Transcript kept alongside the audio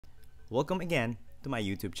Welcome again to my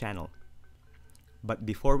YouTube channel. But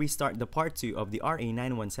before we start the part 2 of the RA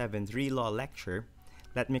 9173 Law lecture,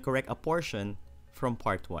 let me correct a portion from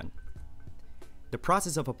part 1. The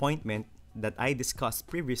process of appointment that I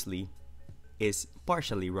discussed previously is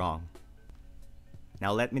partially wrong.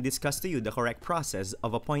 Now let me discuss to you the correct process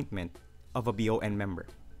of appointment of a BON member.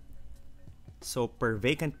 So per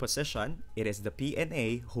vacant position, it is the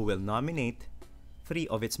PNA who will nominate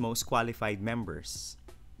 3 of its most qualified members.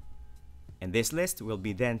 And this list will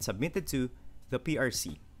be then submitted to the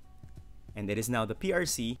PRC. And it is now the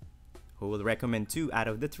PRC who will recommend 2 out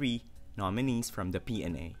of the 3 nominees from the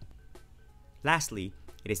PNA. Lastly,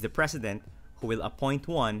 it is the President who will appoint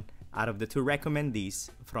 1 out of the 2 recommendees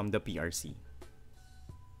from the PRC.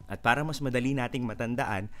 At para mas madali nating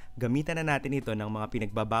matandaan, gamitan na natin ito ng mga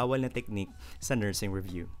pinagbabawal na technique sa nursing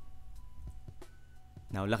review.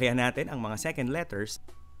 Now, lakihan natin ang mga second letters.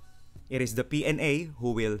 It is the PNA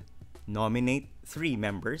who will nominate 3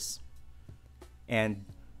 members, and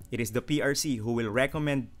it is the PRC who will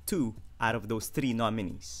recommend 2 out of those 3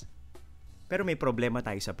 nominees. Pero may problema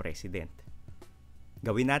tayo sa President.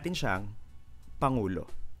 Gawin natin siyang Pangulo,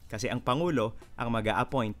 kasi ang Pangulo ang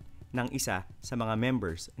mag-a-appoint ng isa sa mga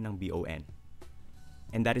members ng BON.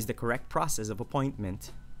 And that is the correct process of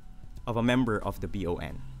appointment of a member of the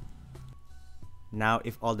BON. Now,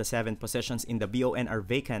 if all the 7 positions in the BON are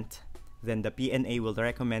vacant, then the PNA will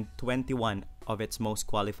recommend 21 of its most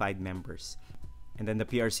qualified members. And then the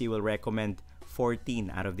PRC will recommend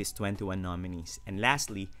 14 out of these 21 nominees. And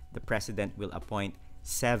lastly, the President will appoint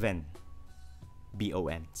 7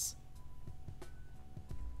 BONs.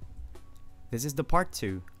 This is the part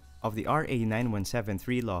 2 of the RA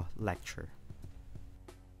 9173 Law lecture.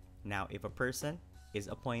 Now, if a person is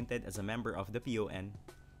appointed as a member of the BON,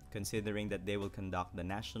 considering that they will conduct the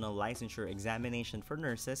National Licensure Examination for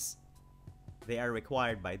nurses, they are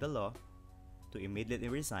required by the law to immediately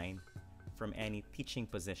resign from any teaching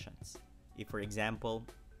positions. If, for example,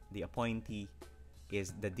 the appointee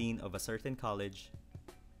is the dean of a certain college,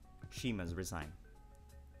 she must resign.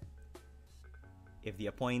 If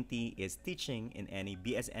the appointee is teaching in any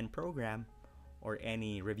BSN program or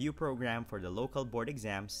any review program for the local board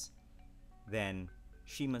exams, then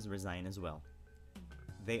she must resign as well.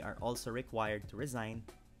 They are also required to resign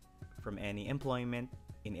from any employment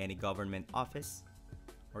in any government office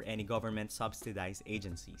or any government subsidized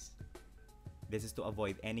agencies. This is to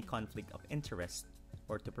avoid any conflict of interest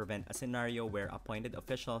or to prevent a scenario where appointed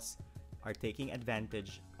officials are taking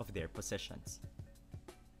advantage of their positions.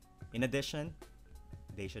 In addition,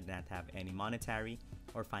 they should not have any monetary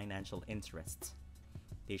or financial interests.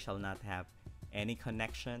 They shall not have any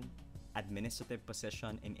connection, administrative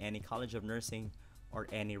position in any college of nursing or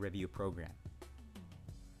any review program.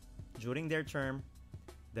 During their term,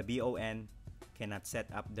 the BON cannot set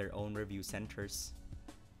up their own review centers,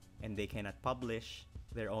 and they cannot publish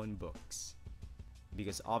their own books,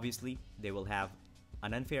 because obviously they will have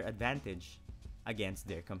an unfair advantage against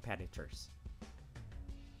their competitors.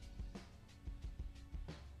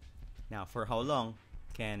 Now, for how long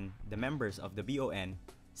can the members of the BON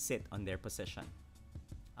sit on their position?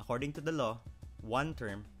 According to the law, 1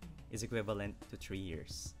 term is equivalent to 3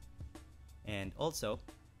 years. And also,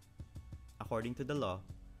 according to the law,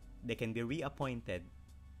 they can be reappointed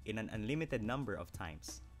in an unlimited number of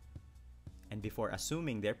times. And before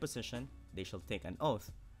assuming their position, they shall take an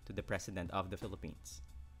oath to the President of the Philippines.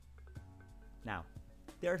 Now,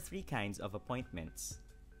 there are 3 kinds of appointments.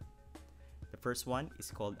 The first one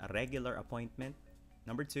is called a regular appointment.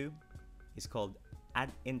 Number 2 is called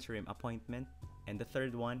ad interim appointment. And the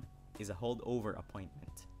third one is a holdover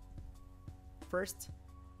appointment. First,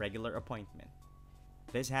 regular appointment.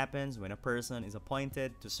 This happens when a person is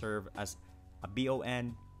appointed to serve as a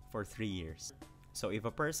BON for 3 years. So if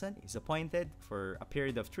a person is appointed for a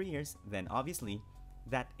period of 3 years, then obviously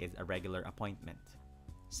that is a regular appointment.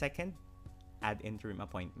 Second, ad interim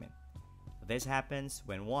appointment. This happens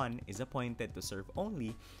when one is appointed to serve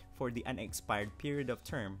only for the unexpired period of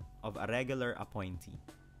term of a regular appointee.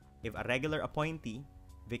 If a regular appointee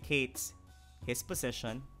vacates his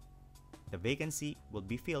position, the vacancy will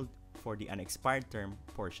be filled for the unexpired term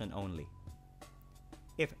portion only.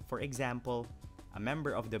 If, for example, a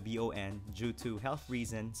member of the BON, due to health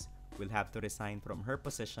reasons, will have to resign from her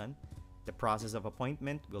position, the process of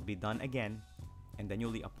appointment will be done again, and the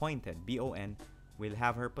newly appointed BON will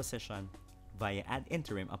have her position via ad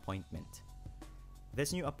interim appointment.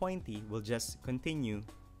 This new appointee will just continue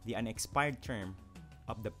the unexpired term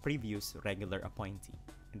of the previous regular appointee.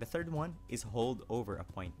 And the third one is holdover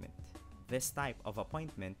appointment. This type of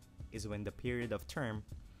appointment is when the period of term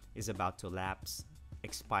is about to lapse,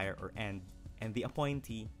 expire, or end, and the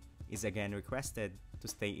appointee is again requested to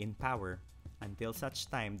stay in power until such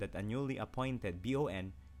time that a newly appointed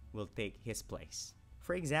BON will take his place.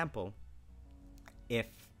 For example, if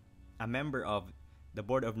a member of the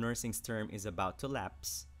Board of Nursing's term is about to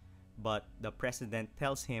lapse, but the President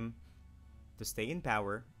tells him to stay in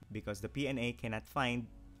power because the PNA cannot find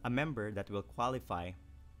a member that will qualify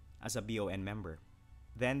as a BON member,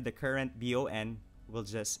 then the current BON will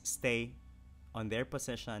just stay on their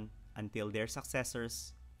position until their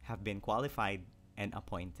successors have been qualified and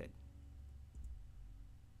appointed.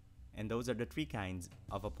 And those are the three kinds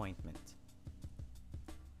of appointment.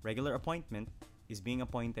 Regular appointment is being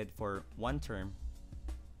appointed for one term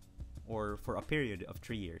or for a period of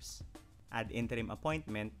 3 years. Ad interim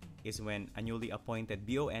appointment is when a newly appointed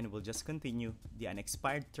BON will just continue the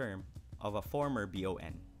unexpired term of a former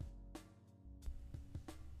BON.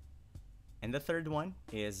 And the third one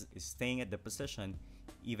is staying at the position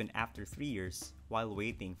even after 3 years while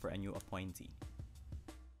waiting for a new appointee.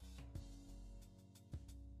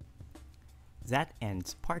 That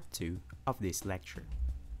ends part 2 of this lecture.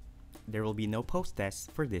 There will be no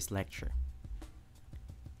post-test for this lecture.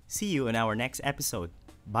 See you in our next episode.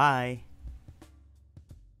 Bye!